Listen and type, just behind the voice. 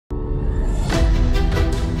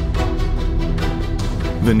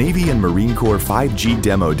The Navy and Marine Corps 5G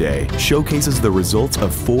Demo Day showcases the results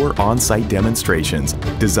of 4 on-site demonstrations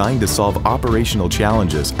designed to solve operational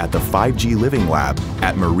challenges at the 5G Living Lab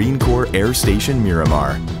at Marine Corps Air Station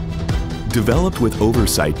Miramar. Developed with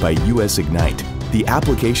oversight by US Ignite, the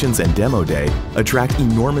Applications and Demo Day attract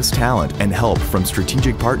enormous talent and help from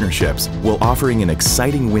strategic partnerships while offering an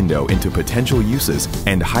exciting window into potential uses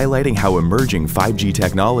and highlighting how emerging 5G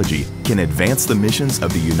technology can advance the missions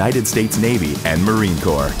of the United States Navy and Marine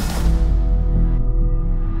Corps.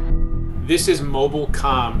 This is mobile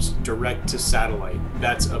comms direct to satellite.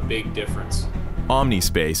 That's a big difference.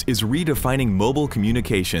 Omnispace is redefining mobile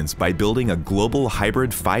communications by building a global hybrid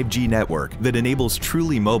 5G network that enables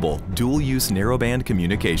truly mobile, dual-use narrowband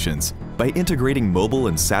communications. By integrating mobile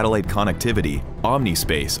and satellite connectivity,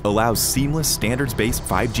 Omnispace allows seamless standards-based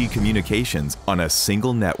 5G communications on a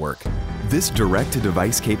single network. This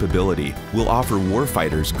direct-to-device capability will offer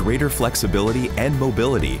warfighters greater flexibility and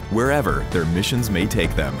mobility wherever their missions may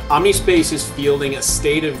take them. Omnispace is fielding a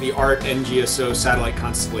state-of-the-art NGSO satellite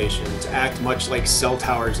constellation to act much like cell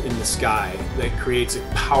towers in the sky that creates a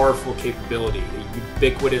powerful capability, a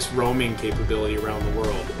ubiquitous roaming capability around the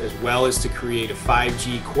world, as well as to create a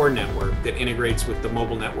 5G core network that integrates with the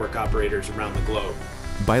mobile network operators around the globe.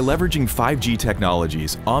 By leveraging 5G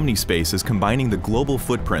technologies, Omnispace is combining the global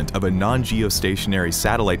footprint of a non-geostationary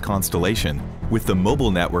satellite constellation with the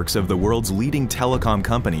mobile networks of the world's leading telecom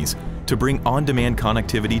companies to bring on-demand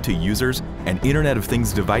connectivity to users and Internet of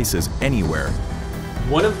Things devices anywhere.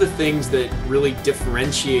 One of the things that really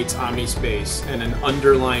differentiates Omnispace and an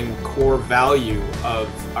underlying core value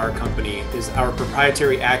of our company is our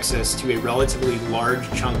proprietary access to a relatively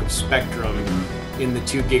large chunk of spectrum in the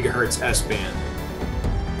 2 GHz S-band.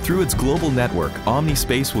 Through its global network,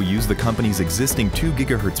 Omnispace will use the company's existing 2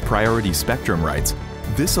 GHz priority spectrum rights.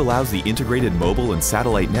 This allows the integrated mobile and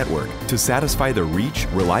satellite network to satisfy the reach,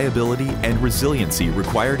 reliability, and resiliency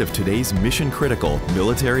required of today's mission-critical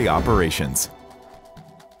military operations.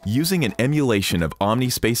 Using an emulation of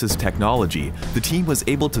Omnispace's technology, the team was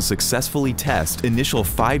able to successfully test initial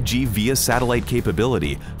 5G via satellite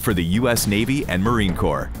capability for the US Navy and Marine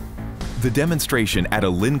Corps. The demonstration at a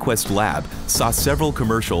LinQuest lab saw several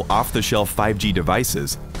commercial off-the-shelf 5G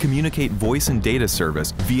devices communicate voice and data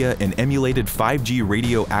service via an emulated 5G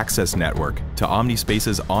radio access network to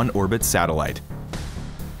Omnispace's on-orbit satellite.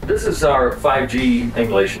 This is our 5G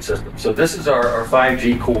emulation system. So this is our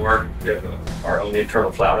 5G core, our own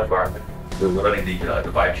internal cloud environment. We're running the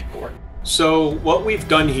 5G core. So what we've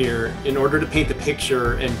done here in order to paint the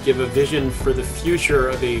picture and give a vision for the future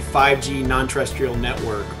of a 5G non-terrestrial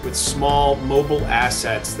network with small mobile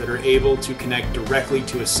assets that are able to connect directly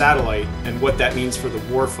to a satellite and what that means for the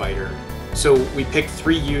warfighter. So we picked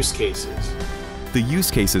 3 use cases. The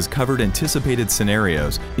use cases covered anticipated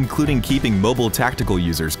scenarios, including keeping mobile tactical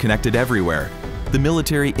users connected everywhere, the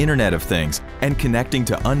military Internet of Things, and connecting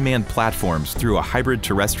to unmanned platforms through a hybrid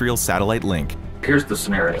terrestrial satellite link. Here's the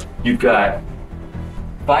scenario. You've got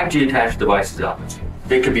 5G attached devices out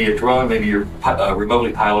there. It could be a drone, maybe you're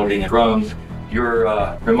remotely piloting a drone,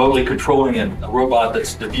 you're remotely controlling a robot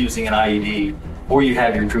that's defusing an IED, or you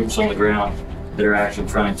have your troops on the ground that are actually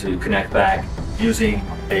trying to connect back using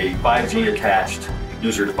a 5G attached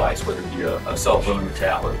user device, whether it be a cell phone or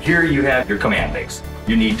tablet. Here you have your command base.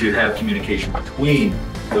 You need to have communication between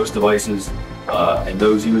those devices and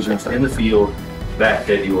those users in the field back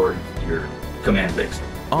at your command base.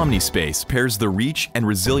 Omnispace pairs the reach and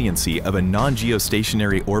resiliency of a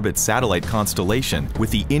non-geostationary orbit satellite constellation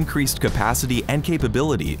with the increased capacity and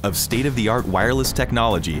capability of state-of-the-art wireless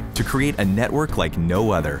technology to create a network like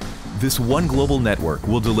no other. This one global network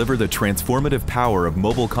will deliver the transformative power of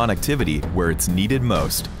mobile connectivity where it's needed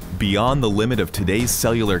most, beyond the limit of today's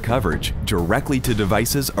cellular coverage, directly to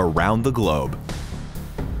devices around the globe.